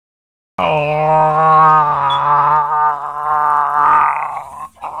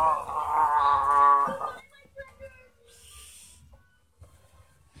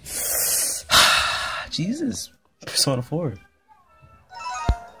Jesus, Persona 4.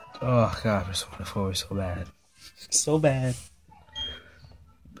 Oh god, Persona 4 is so bad. So bad.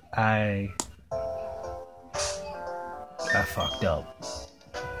 I fucked up.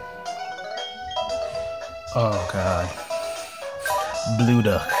 Oh god. Blue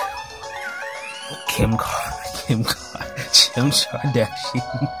Duck. Kim Kardashian.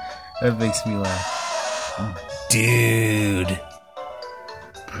 That makes me laugh. Dude.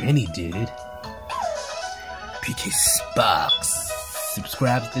 Any dude. PK Sparks.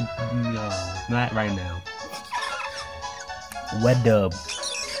 Subscribe to not right now. Wet Dub.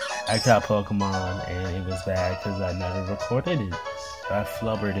 I got Pokemon and it was bad because I never recorded it. I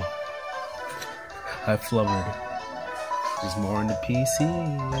flubbered. There's more in the PC.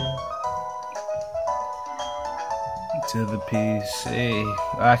 To the PC.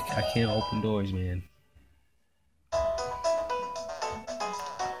 I can't open doors, man.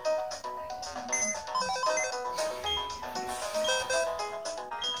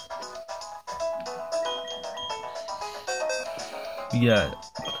 Yeah.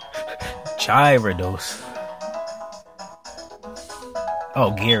 Gyarados.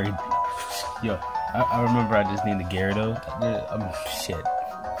 Oh, Gary. Yo, I remember I just named the Gyarados. Shit.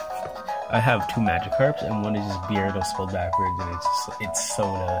 I have 2 Magikarps and one is just Gyarados spelled backwards, and it's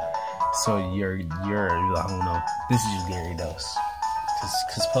Soda. So you're I don't know. This is just Gyarados.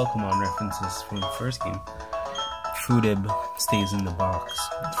 Cause Pokemon references from the first game. Foodib stays in the box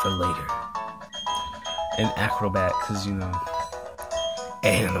for later. And Acrobat, cause you know.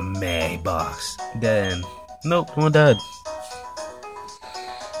 Anime box. Then nope, one dead.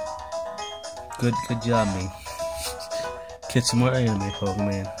 Good job, man. Get some more anime,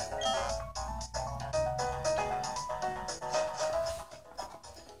 Pokemon.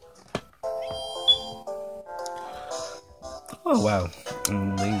 Oh wow,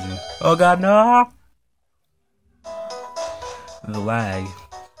 I'm lazy. Oh god, no! The lag.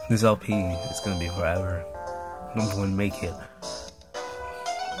 This LP is gonna be forever. I'm going to make it.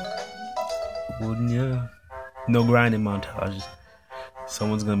 Wouldn't ya? No grinding montages.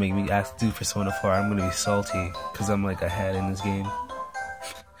 Someone's gonna make me ask to do Persona 4. I'm gonna be salty because I'm like ahead in this game.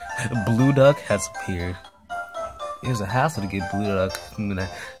 Blue Duck has appeared. It was a hassle to get Blue Duck when I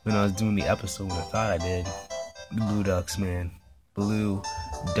was doing the episode when I thought I did. The Blue Ducks, man. Blue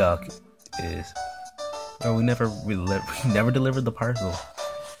Duck is. Oh, we never delivered the parcel.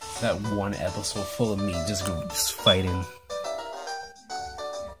 That one episode full of me just fighting.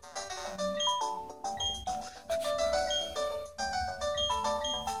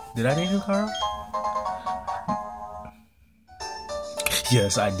 Did I name him Carl?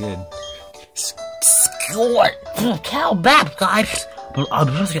 Yes, I did. Score! Cal back, guys! But I'm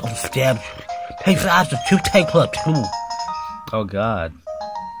really understand. Take fast to take clip too. Oh god.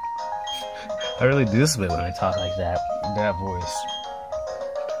 I really do this way when I talk like that. That voice.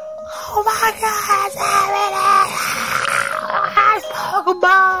 Oh my god,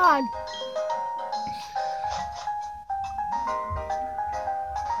 Pokemon!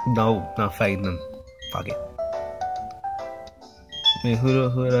 No, not fighting them. Fuck it. Man, who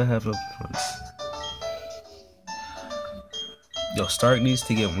do I have up front? Yo, Stark needs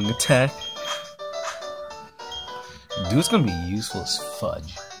to get wing attack. Dude's gonna be useful as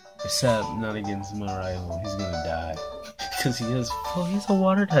fudge. Except not against my rival. He's gonna die. Because he's a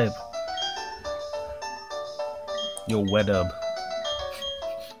water type. Yo, Wet Up.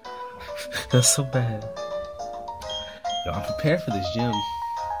 That's so bad. Yo, I'm prepared for this gym.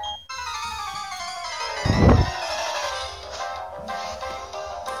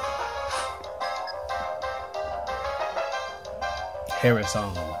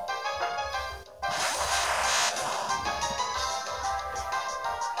 Harrison.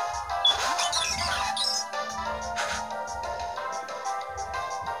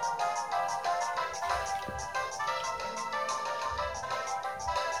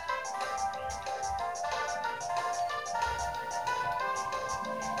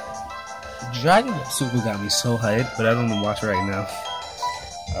 Dragon Ball Super got me so hyped, but I don't want to watch it right now.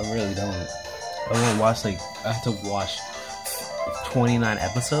 I really don't. I want to watch, like, I have to watch 29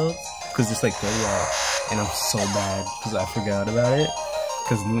 episodes because it's like 30 hours, and I'm so bad because I forgot about it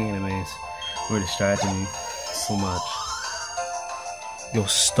because new animes were distracting me so much. Yo,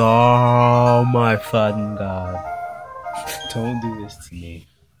 star, my fucking god, don't do this to me.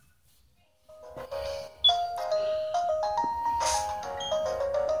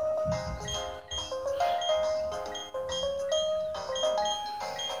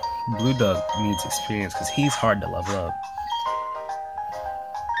 Blue Duck needs experience because he's hard to level up.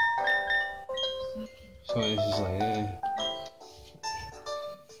 So it's just like, eh.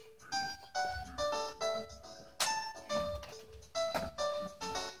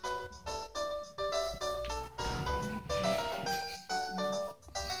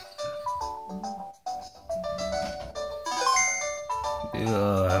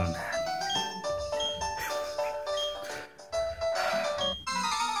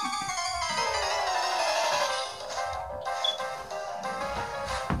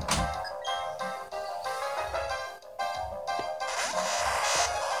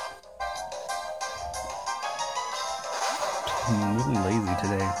 I'm mad. I'm really lazy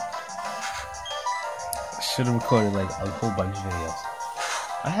today. I should have recorded like a whole bunch of videos.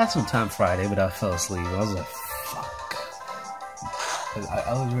 I had some time Friday, but I fell asleep. I was like, fuck. Cause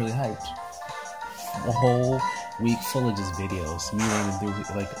I was really hyped. A whole week full of just videos. Me running through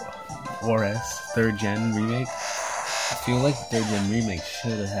like ORS 3rd Gen remake. I feel like 3rd Gen remake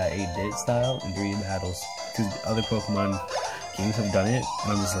should have had 8-bit style and 3D battles. Because other Pokemon games have done it.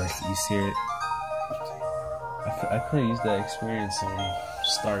 And I'm just like, you see it. I could have used that experience on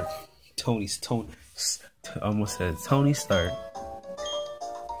Stark. Tony almost said Tony Stark.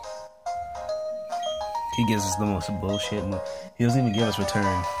 He gives us the most bullshit. He doesn't even give us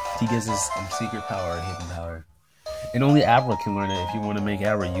return. He gives us secret power and hidden power. And only Abra can learn it if you want to make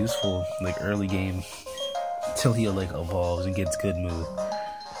Abra useful, like early game, till he like evolves and gets good move.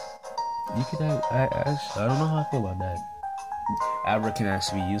 You could, I don't know how I feel about that. Abra can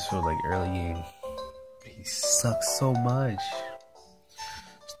actually be useful like early game. He sucks so much.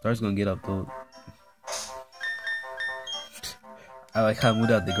 Star's gonna get up though. I like how I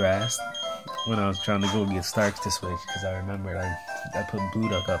moved out the grass when I was trying to go get Starks to switch, because I remembered I put Blue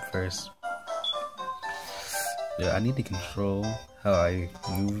Duck up first. Yeah, I need to control how I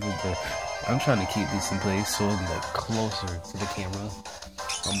move with the. I'm trying to keep this in place so it'll be like closer to the camera.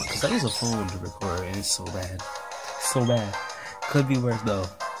 Because I use a phone to record and it's so bad. So bad. Could be worse though.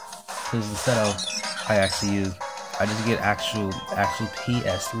 Because the setup I actually use, I just get actual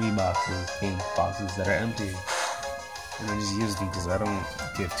PS3 boxes, game boxes that are empty. And I just use them because I don't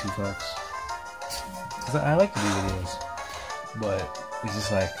give 2 fucks. Because I like to do videos. But it's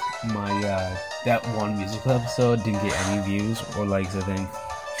just like my, that one musical episode didn't get any views or likes, I think.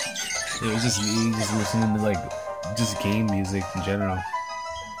 It was just me just listening to like, just game music in general.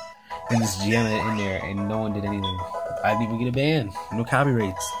 And just jamming it in there and no one did anything. I didn't even get a ban. No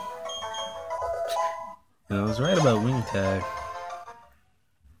copyrights. And I was right about Wing Tag.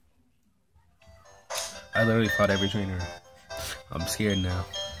 I literally fought every trainer. I'm scared now.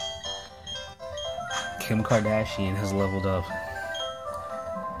 Kim Kardashian has leveled up.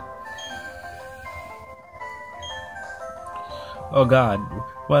 Oh god,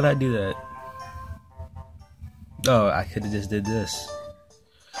 why'd I do that? Oh, I could've just did this.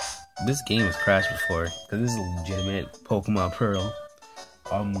 This game has crashed before, because this is a legitimate Pokemon Pearl.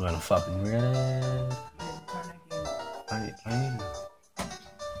 I'm gonna fucking read it.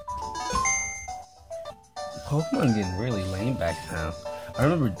 Pokemon getting really lame back now. I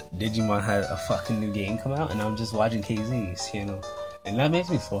remember Digimon had a fucking new game come out, and I'm just watching KZ's channel, and that makes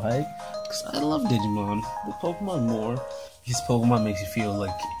me so hyped because I love Digimon. The Pokemon more, because Pokemon makes you feel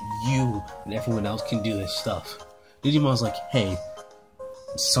like you and everyone else can do this stuff. Digimon's like, hey,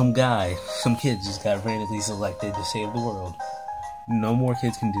 some kid just got randomly selected to save the world. No more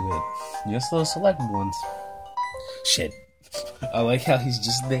kids can do it. Just those selected ones. Shit. I like how he's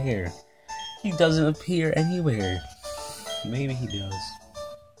just there. He doesn't appear anywhere. Maybe he does.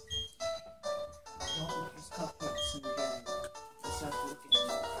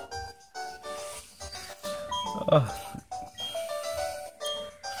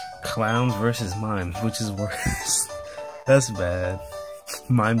 Clowns versus mimes, which is worse. That's bad.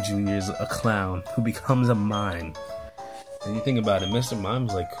 Mime Jr. is a clown who becomes a mime. And you think about it, Mr.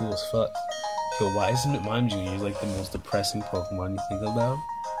 Mime's like cool as fuck. But why isn't Mime Jr. like the most depressing Pokemon you think about?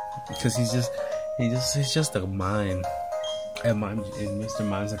 Because he's just a mime. And Mr.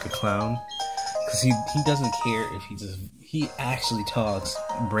 Mime's like a clown. Because he doesn't care if he actually talks,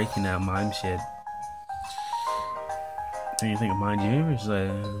 breaking out mime shit. And you think of Mime Jr. is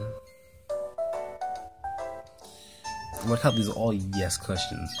like... Look how these are all yes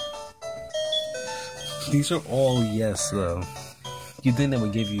questions. These are all yes, though. You'd think that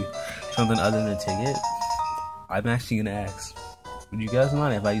would give you something other than a ticket? I'm actually gonna ask. Would you guys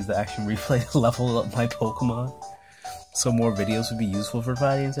mind if I use the action replay to level up my Pokemon? So more videos would be useful for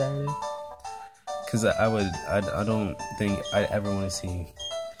Friday and Saturday? Because I don't think I'd ever want to see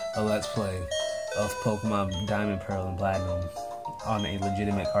a Let's Play of Pokemon Diamond, Pearl, and Platinum on a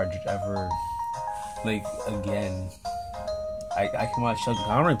legitimate cartridge ever. Like, again, I can watch Chuck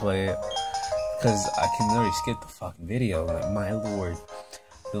Connery play it because I can literally skip the fucking video. Like, my lord,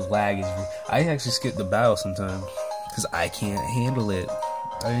 the lag is. I actually skip the battle sometimes because I can't handle it.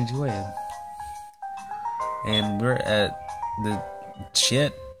 I enjoy it. And we're at the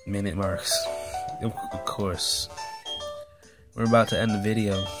shit minute marks. Of course. We're about to end the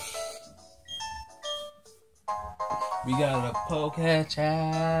video. We got a poke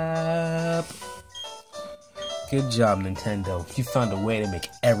catch-up. Good job, Nintendo. You found a way to make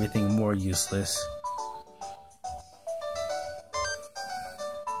everything more useless.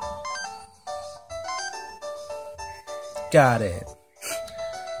 Got it.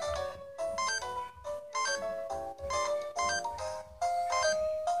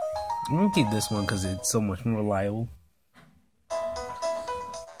 I'm gonna keep this one because it's so much more reliable.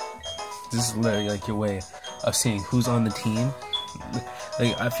 This is literally like your way of seeing who's on the team.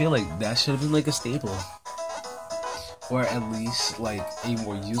 Like, I feel like that should have been like a staple, or at least like a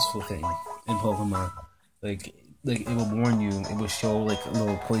more useful thing in Pokemon. Like it will warn you. It will show like a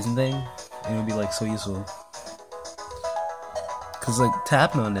little poison thing, and it would be like so useful. Cause like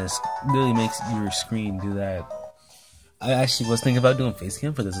tapping on this really makes your screen do that. I actually was thinking about doing face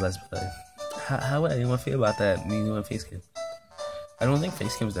cam for this Let's Play. How would anyone feel about that? Me doing face cam? I don't think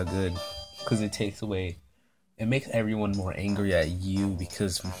face cam is that good because it takes away. It makes everyone more angry at you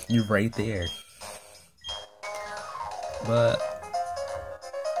because you're right there. But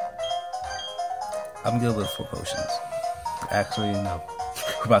I'm good with 4 potions. Actually, no.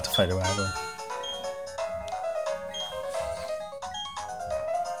 We're about to fight a rival.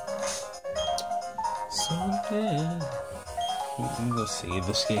 So yeah. I'm gonna save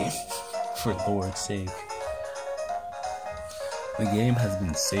this game, for Lord's sake. The game has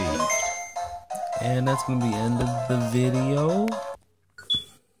been saved. And that's gonna be the end of the video.